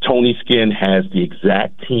 Tony Skinn has the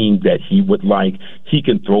exact team that he would like. He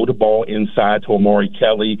can throw the ball inside to Amari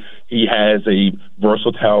Kelly. He has a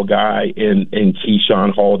versatile guy in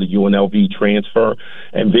Keyshawn Hall, the UNLV transfer.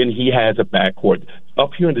 And then he has a backcourt.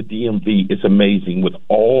 Up here in the DMV, it's amazing. With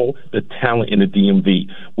all the talent in the DMV,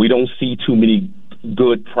 we don't see too many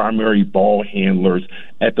good primary ball handlers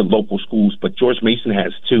at the local schools, but George Mason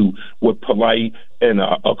has 2 with Polite and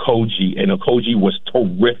Okogie, and Okogie was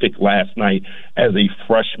terrific last night as a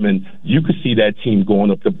freshman. You could see that team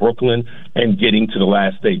going up to Brooklyn and getting to the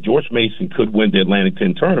last day. George Mason could win the Atlantic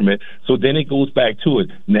 10 tournament, so then it goes back to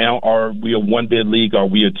it. Now, are we a 1-bid league? Are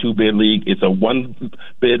we a 2-bid league? It's a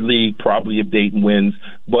 1-bid league, probably if Dayton wins,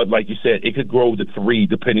 but like you said, it could grow to 3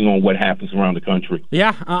 depending on what happens around the country.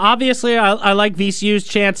 Yeah, obviously I like VCU's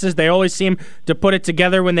chances. They always seem to put it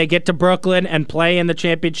together when they get to Brooklyn and play in the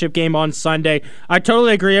championship game on Sunday. I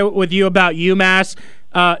totally agree with you about UMass.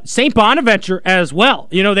 St. Bonaventure as well.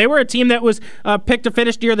 They were a team that was picked to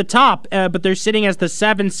finish near the top, but they're sitting as the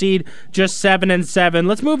 7th seed, just 7-7.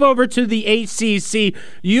 Let's move over to the ACC.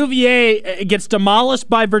 UVA gets demolished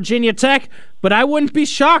by Virginia Tech, but I wouldn't be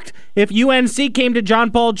shocked if UNC came to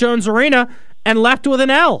John Paul Jones Arena and left with an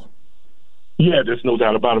L. Yeah, there's no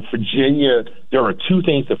doubt about it. Virginia, there are 2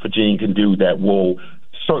 things that Virginia can do that will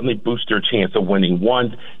certainly boost their chance of winning.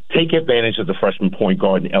 One, take advantage of the freshman point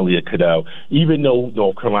guard in Elliot Cadeau. Even though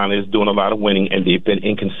North Carolina is doing a lot of winning and they've been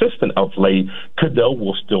inconsistent of late, Cadeau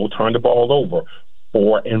will still turn the ball over.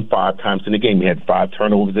 4 and 5 times in the game. He had 5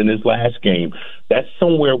 turnovers in his last game. That's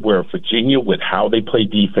somewhere where Virginia, with how they play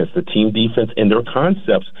defense, the team defense, and their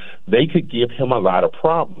concepts, they could give him a lot of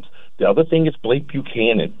problems. The other thing is Blake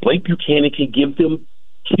Buchanan. Blake Buchanan can give them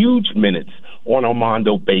huge minutes on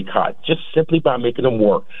Armando Bacot, just simply by making them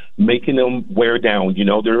work, making them wear down. You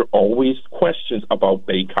know, there are always questions about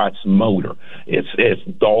Bacot's motor. It's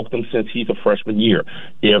dogged him since he's a freshman year.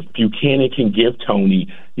 If Buchanan can give Tony,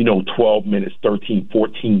 12 minutes, 13,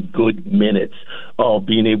 14 good minutes of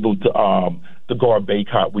being able to guard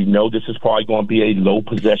Bacot, we know this is probably going to be a low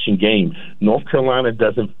possession game. North Carolina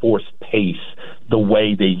doesn't force pace the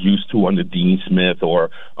way they used to under Dean Smith or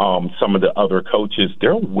some of the other coaches.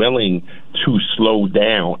 They're willing to slow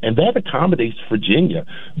down, and that accommodates Virginia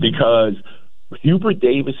because Hubert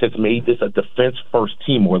Davis has made this a defense-first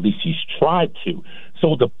team, or at least he's tried to.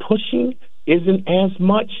 So the pushing isn't as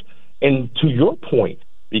much, and to your point,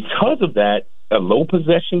 because of that, a low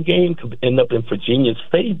possession game could end up in Virginia's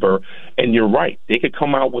favor, and you're right. They could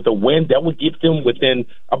come out with a win. That would give them within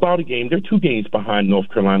about a game. They're 2 games behind North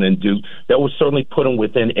Carolina and Duke. That would certainly put them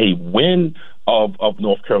within a win of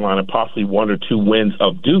North Carolina, possibly 1 or 2 wins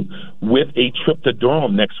of Duke, with a trip to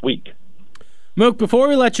Durham next week. Mook, before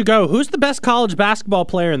we let you go, who's the best college basketball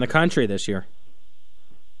player in the country this year?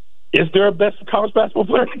 Is there a best college basketball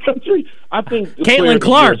player in the country? I think Caitlin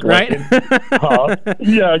Clark, right?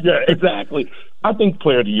 Yeah, exactly. I think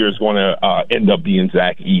player of the year is going to end up being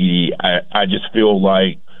Zach Edey. I just feel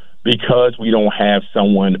like because we don't have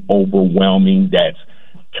someone overwhelming that's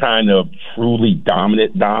kind of truly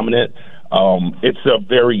dominant, it's a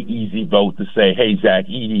very easy vote to say, hey, Zach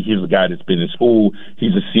Edey, here's a guy that's been in school.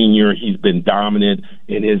 He's a senior. He's been dominant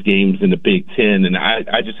in his games in the Big Ten, and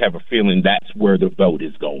I just have a feeling that's where the vote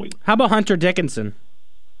is going. How about Hunter Dickinson?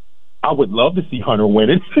 I would love to see Hunter win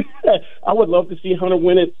it.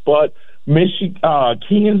 But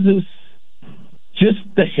Kansas, just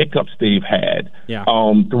the hiccups they've had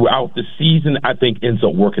throughout the season, I think ends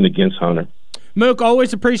up working against Hunter. Mook,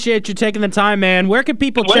 always appreciate you taking the time, man. Where can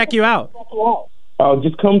people check you out?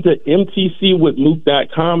 Just come to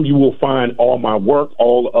mtcwithmook.com. You will find all my work,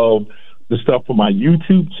 all of the stuff for my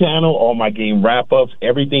YouTube channel, all my game wrap-ups,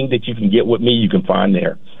 everything that you can get with me, you can find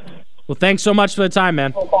there. Well, thanks so much for the time,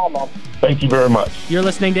 man. Thank you very much. You're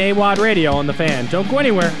listening to AWadd Radio on The Fan. Don't go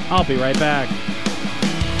anywhere. I'll be right back.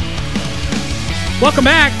 Welcome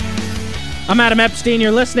back. I'm Adam Epstein.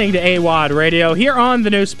 You're listening to AWadd Radio here on the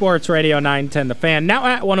new Sports Radio 910 The Fan, now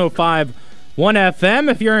at 105.1 FM.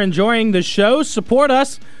 If you're enjoying the show, support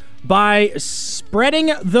us by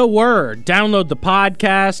spreading the word. Download the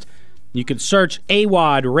podcast. You can search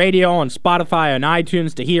AWadd Radio on Spotify and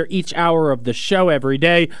iTunes to hear each hour of the show every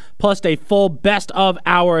day, plus a full best of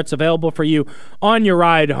hour. It's available for you on your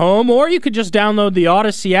ride home, or you could just download the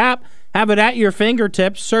Odyssey app. Have it at your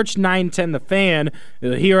fingertips. Search 910 The Fan.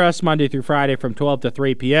 You'll hear us Monday through Friday from 12 to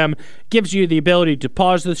 3 p.m. Gives you the ability to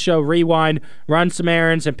pause the show, rewind, run some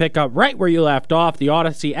errands, and pick up right where you left off. The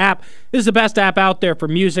Odyssey app is the best app out there for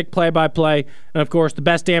music, play-by-play, and, of course, the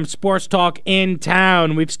best damn sports talk in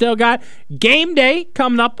town. We've still got Game Day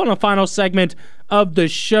coming up on the final segment of the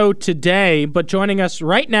show today. But joining us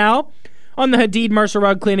right now on the Hadid Mercer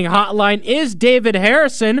Rug Cleaning Hotline is David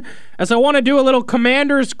Harrison, as I want to do a little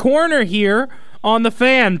Commander's Corner here on The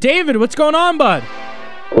Fan. David, what's going on, bud?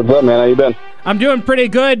 What's up, man? How you been? I'm doing pretty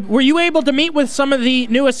good. Were you able to meet with some of the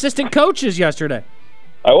new assistant coaches yesterday?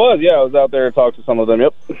 I was out there to talk to some of them,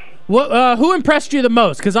 yep. Who impressed you the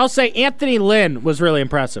most? Because I'll say Anthony Lynn was really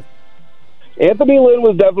impressive. Anthony Lynn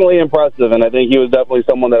was definitely impressive, and I think he was definitely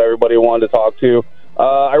someone that everybody wanted to talk to.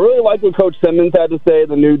 I really like what Coach Simmons had to say,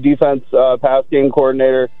 the new defense pass game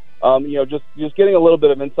coordinator. Just getting a little bit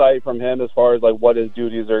of insight from him as far as like what his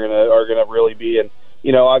duties are gonna really be, and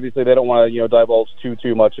obviously they don't want to divulge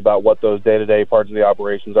too much about what those day-to-day parts of the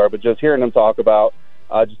operations are, but just hearing him talk about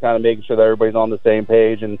just kind of making sure that everybody's on the same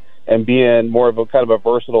page and being more of a kind of a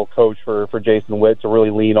versatile coach for Jason Witt to really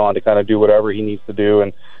lean on to kind of do whatever he needs to do,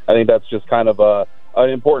 and I think that's just kind of an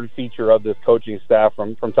important feature of this coaching staff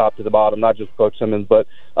from top to the bottom, not just Coach Simmons, but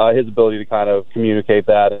his ability to kind of communicate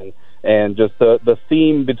that and just the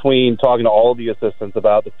theme between talking to all of the assistants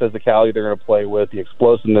about the physicality they're going to play with, the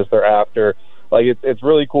explosiveness they're after. Like it's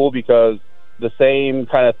really cool because the same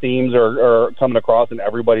kind of themes are coming across in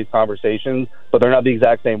everybody's conversations, but they're not the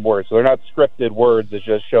exact same words. So they're not scripted words. It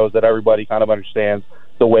just shows that everybody kind of understands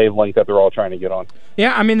the wavelength that they're all trying to get on.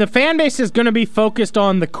 Yeah, I mean, the fan base is going to be focused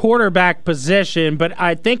on the quarterback position, but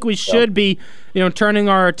I think we should be, turning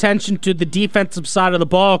our attention to the defensive side of the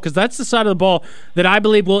ball, because that's the side of the ball that I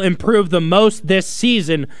believe will improve the most this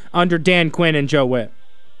season under Dan Quinn and Joe Witt.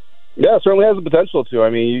 Yeah, it certainly has the potential to. I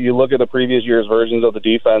mean, you look at the previous year's versions of the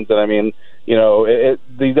defense, and I mean,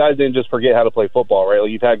 these guys didn't just forget how to play football, right?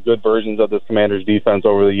 Like, you've had good versions of this Commanders defense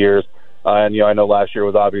over the years, and I know last year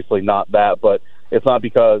was obviously not that, but it's not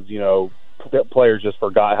because players just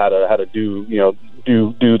forgot how to do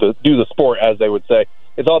the sport, as they would say.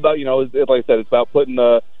 It's all about like I said, it's about putting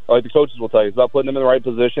like the coaches will tell you, it's about putting them in the right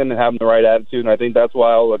position and having the right attitude, and I think that's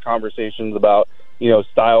why all the conversations about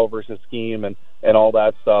style versus scheme and all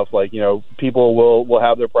that stuff, like, people will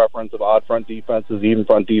have their preference of odd front defenses, even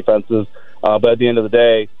front defenses. But at the end of the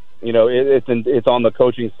day, it's on the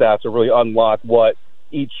coaching staff to really unlock what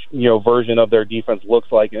each, version of their defense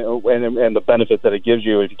looks like and the benefits that it gives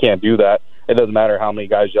you. If you can't do that, it doesn't matter how many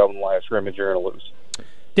guys you have in the line of scrimmage, you're going to lose.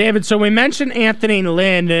 David, so we mentioned Anthony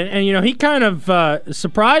Lynn, and he kind of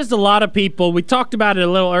surprised a lot of people. We talked about it a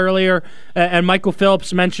little earlier, and Michael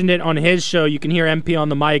Phillips mentioned it on his show. You can hear MP on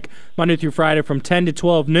the mic Monday through Friday from 10 to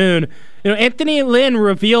 12 noon. Anthony Lynn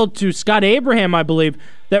revealed to Scott Abraham, I believe,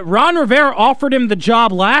 that Ron Rivera offered him the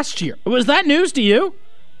job last year. Was that news to you?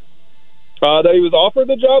 That he was offered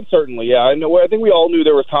the job, certainly, yeah. I know. I think we all knew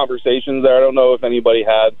there was conversations there. I don't know if anybody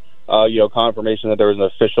had, confirmation that there was an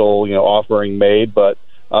official, offering made, but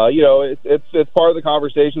it's part of the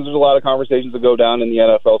conversations. There's a lot of conversations that go down in the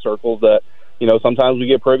NFL circles that, sometimes we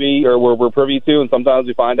get privy or we're privy to, and sometimes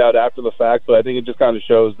we find out after the fact. But I think it just kind of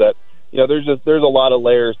shows that, there's a lot of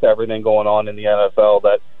layers to everything going on in the NFL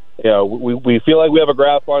that, we feel like we have a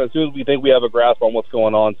grasp on. As soon as we think we have a grasp on what's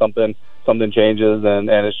going on, something changes, and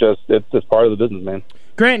it's just part of the business, man.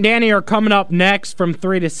 Grant and Danny are coming up next from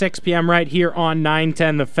 3 to 6 p.m. right here on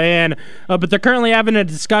 910 The Fan. But they're currently having a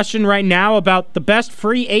discussion right now about the best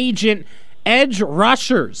free agent edge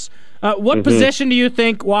rushers. What position do you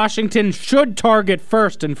think Washington should target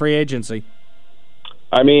first in free agency?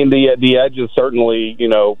 I mean, the edge is certainly,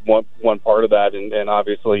 one part of that, and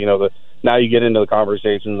obviously, now you get into the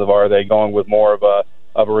conversations of, are they going with more of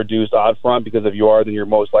a reduced odd front? Because if you are, then you're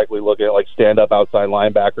most likely looking at like stand-up outside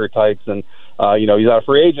linebacker types, and he's not a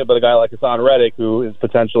free agent, but a guy like Hassan Reddick, who is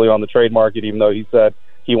potentially on the trade market, even though he said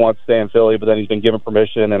he wants to stay in Philly, but then he's been given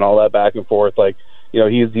permission and all that back and forth. Like, he's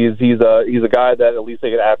a guy that at least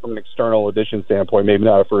they could add from an external addition standpoint, maybe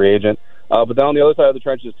not a free agent. But then on the other side of the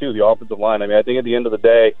trenches too, the offensive line. I mean, I think at the end of the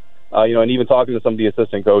day, and even talking to some of the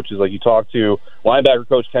assistant coaches, like you talk to linebacker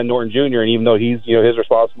coach Ken Norton Jr., and even though he's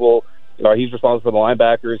responsible for the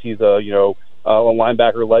linebackers, he's a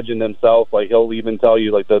linebacker legend himself. Like, he'll even tell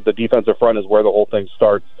you, like, the defensive front is where the whole thing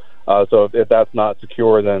starts. So if that's not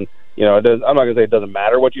secure, then I'm not going to say it doesn't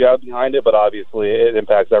matter what you have behind it, but obviously it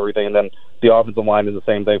impacts everything. And then the offensive line is the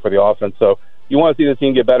same thing for the offense. So you want to see the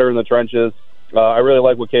team get better in the trenches. I really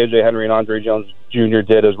like what KJ Henry and Andre Jones Jr.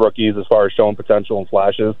 did as rookies as far as showing potential and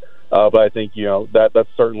flashes. But I think that's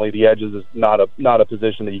certainly the edges is not a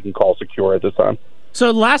position that you can call secure at this time.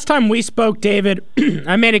 So last time we spoke, David,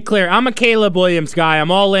 I made it clear I'm a Caleb Williams guy. I'm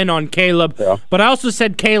all in on Caleb, but I also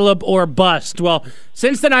said Caleb or bust. Well,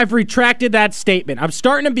 since then I've retracted that statement. I'm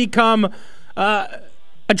starting to become a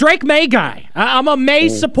Drake May guy. I'm a May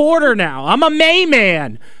supporter now. I'm a May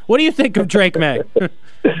man. What do you think of Drake May?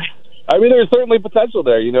 I mean, there's certainly potential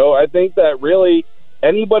there. I think that really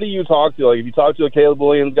anybody you talk to, like if you talk to a Caleb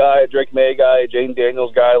Williams guy, a Drake May guy, a Jaden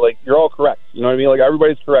Daniels guy, like you're all correct. You know what I mean? Like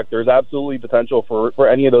everybody's correct. There's absolutely potential for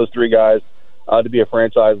any of those three guys to be a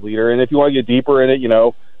franchise leader. And if you want to get deeper in it,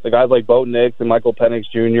 the guys like Bo Nix and Michael Penix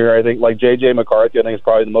Jr., I think like J.J. McCarthy, I think is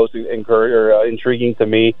probably the most intriguing to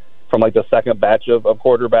me from like the second batch of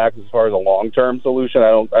quarterbacks as far as a long-term solution. I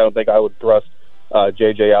don't think I would thrust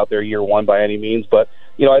J.J. out there year one by any means. But,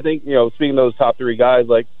 I think, speaking of those top three guys,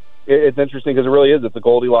 like, it's interesting because it really is. It's a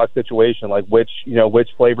Goldilocks situation. Like, which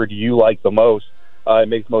flavor do you like the most? It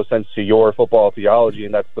makes most sense to your football theology,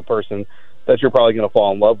 and that's the person that you're probably going to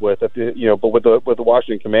fall in love with. But with the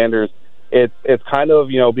Washington Commanders, it's kind of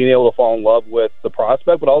being able to fall in love with the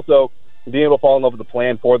prospect, but also being able to fall in love with the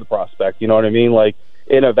plan for the prospect. You know what I mean? Like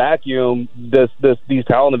in a vacuum, these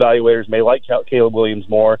talent evaluators may like Caleb Williams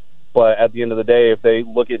more, but at the end of the day, if they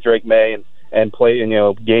look at Drake May and play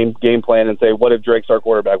game plan and say, what if Drake's our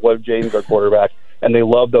quarterback? What if Jaden's our quarterback? And they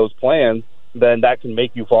love those plans, then that can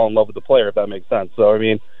make you fall in love with the player, if that makes sense. So, I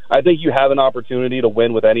mean, I think you have an opportunity to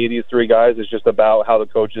win with any of these three guys. It's just about how the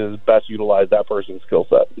coaches best utilize that person's skill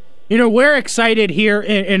set. We're excited here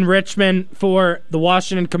in Richmond for the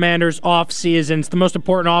Washington Commanders offseason. It's the most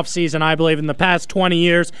important offseason, I believe, in the past 20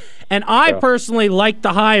 years. And I personally like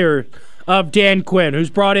the hire of Dan Quinn, who's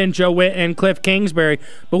brought in Joe Witt and Cliff Kingsbury.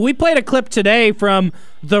 But we played a clip today from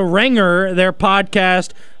The Ringer, their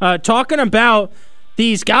podcast, talking about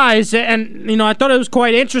these guys. And, I thought it was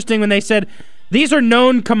quite interesting when they said, These are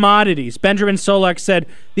known commodities. Benjamin Solak said,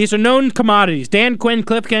 these are known commodities. Dan Quinn,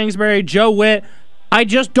 Cliff Kingsbury, Joe Witt. I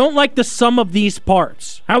just don't like the sum of these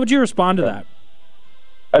parts. How would you respond to that?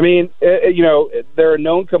 I mean, they're a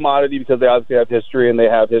known commodity because they obviously have history, and they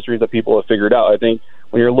have histories that people have figured out. I think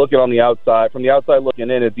when you're looking on the outside, from the outside looking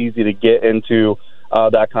in, it's easy to get into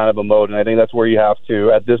that kind of a mode. And I think that's where you have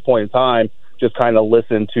to, at this point in time, just kind of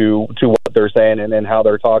listen to what they're saying and how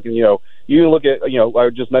they're talking. You look at, I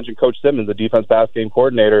just mentioned Coach Simmons, the defense pass game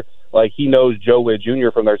coordinator. Like, he knows Joe Witt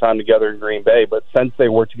Jr. from their time together in Green Bay, but since they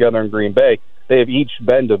worked together in Green Bay, they have each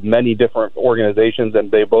been to many different organizations, and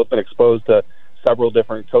they've both been exposed to several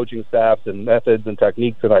different coaching staffs and methods and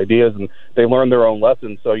techniques and ideas, and they learn their own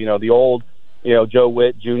lessons. So, the old, Joe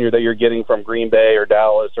Witt Jr. that you're getting from Green Bay or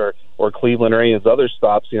Dallas or Cleveland or any of those other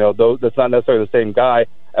stops, that's not necessarily the same guy,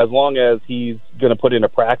 as long as he's going to put into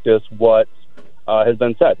practice what has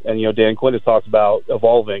been said. And, Dan Quinn has talked about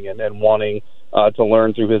evolving and wanting to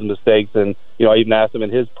learn through his mistakes. And, I even asked him in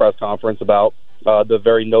his press conference about the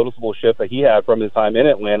very noticeable shift that he had from his time in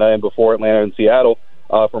Atlanta and before Atlanta and Seattle,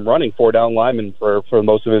 from running 4-down linemen for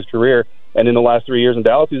most of his career. And in the last 3 years in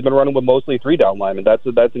Dallas, he's been running with mostly 3-down linemen. That's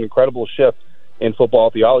an incredible shift in football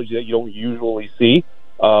theology that you don't usually see.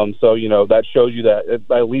 So, that shows you that,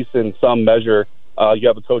 at least in some measure, you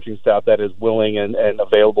have a coaching staff that is willing and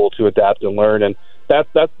available to adapt and learn. And that's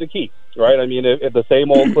the key, right? I mean, if the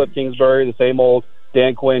same old Cliff Kingsbury, the same old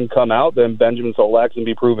Dan Quinn come out, then Benjamin Solak can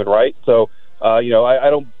be proven right. So, I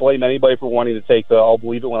don't blame anybody for wanting to take the I'll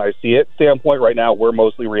believe it when I see it standpoint. Right now, we're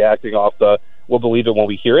mostly reacting off the we'll believe it when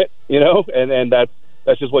we hear it, and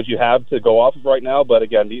that's just what you have to go off of right now. But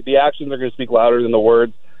again, the actions are going to speak louder than the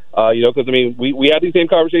words, because, I mean, we had these same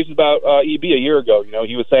conversations about EB a year ago.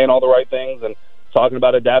 He was saying all the right things and talking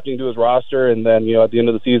about adapting to his roster, and then, at the end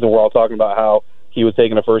of the season, we're all talking about how he was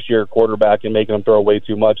taking a first-year quarterback and making him throw way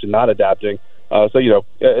too much and not adapting. So,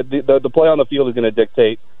 the play on the field is going to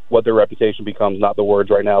dictate what their reputation becomes, not the words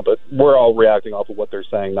right now. But we're all reacting off of what they're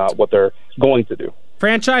saying, not what they're going to do.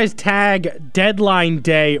 Franchise tag deadline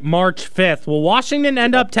day, March 5th. Will Washington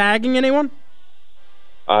end up tagging anyone?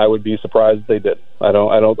 I would be surprised if they did. I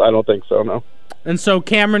don't think so, no. And so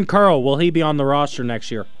Cameron Curl, will he be on the roster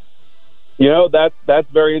next year?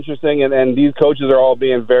 That's very interesting, and these coaches are all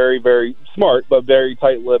being very, very smart, but very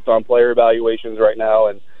tight-lipped on player evaluations right now,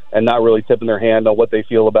 and not really tipping their hand on what they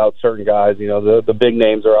feel about certain guys. The big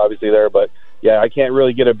names are obviously there, but yeah, I can't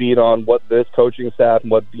really get a beat on what this coaching staff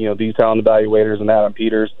and what these talent evaluators and Adam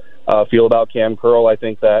Peters feel about Cam Curl. I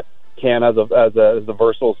think that Cam has a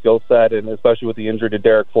versatile skill set, and especially with the injury to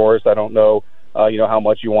Derek Forrest, I don't know how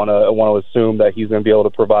much you want to assume that he's going to be able to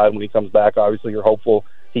provide when he comes back. Obviously, you're hopeful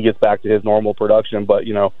he gets back to his normal production, but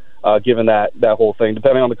given that whole thing,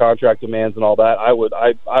 depending on the contract demands and all that, I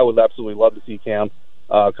would absolutely love to see Cam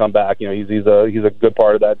come back. He's a good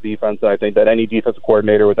part of that defense, and I think that any defensive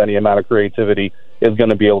coordinator with any amount of creativity is going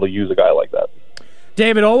to be able to use a guy like that.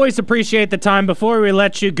 David, always appreciate the time. Before we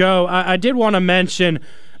let you go, I did want to mention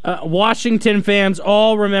Washington fans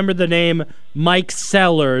all remember the name Mike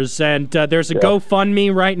Sellers, and there's a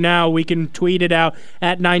GoFundMe right now. We can tweet it out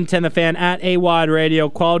at 910 The Fan, at AWadd Radio,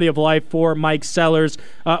 Quality of Life for Mike Sellers,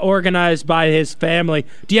 organized by his family.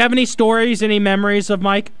 Do you have any stories, any memories of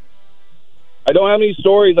Mike? I don't have any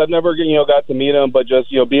stories. I've never, got to meet him, but just,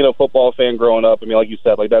 being a football fan growing up, I mean, like you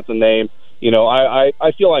said, that's a name.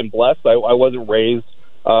 I feel I'm blessed. I wasn't raised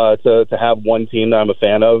to have one team that I'm a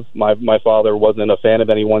fan of. My father wasn't a fan of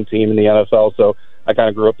any one team in the NFL, so I kind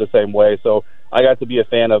of grew up the same way. So I got to be a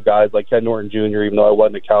fan of guys like Ken Norton Jr., even though I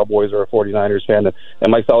wasn't a Cowboys or a 49ers fan.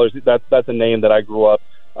 And Mike Sellers, that's a name that I grew up,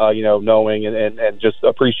 knowing and just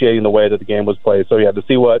appreciating the way that the game was played. So, yeah, to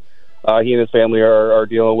see what he and his family are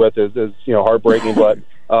dealing with is heartbreaking, but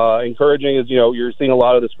encouraging is, you're seeing a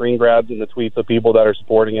lot of the screen grabs and the tweets of people that are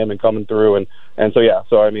supporting him and coming through. And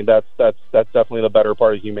so, I mean, that's definitely the better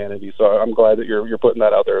part of humanity. So I'm glad that you're putting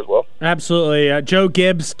that out there as well. Absolutely. Joe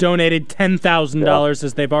Gibbs donated $10,000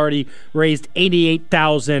 as they've already raised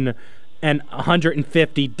 $88,000 and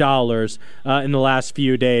 $150 in the last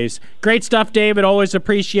few days. Great stuff, David. Always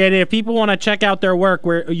appreciate it. If people want to check out your work,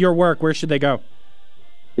 where should they go?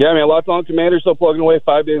 Yeah, I mean, Locked On Commanders still plugging away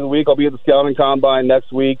 5 days a week. I'll be at the Scouting Combine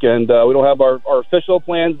next week, and we don't have our official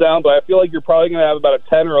plans down, but I feel like you're probably going to have about a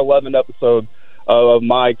 10 or 11 episodes of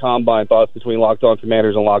my Combine thoughts between Locked On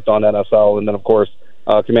Commanders and Locked On NFL, and then, of course,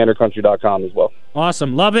 CommanderCountry.com as well.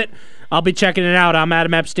 Awesome. Love it. I'll be checking it out. I'm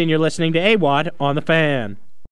Adam Epstein. You're listening to AWadd on The Fan.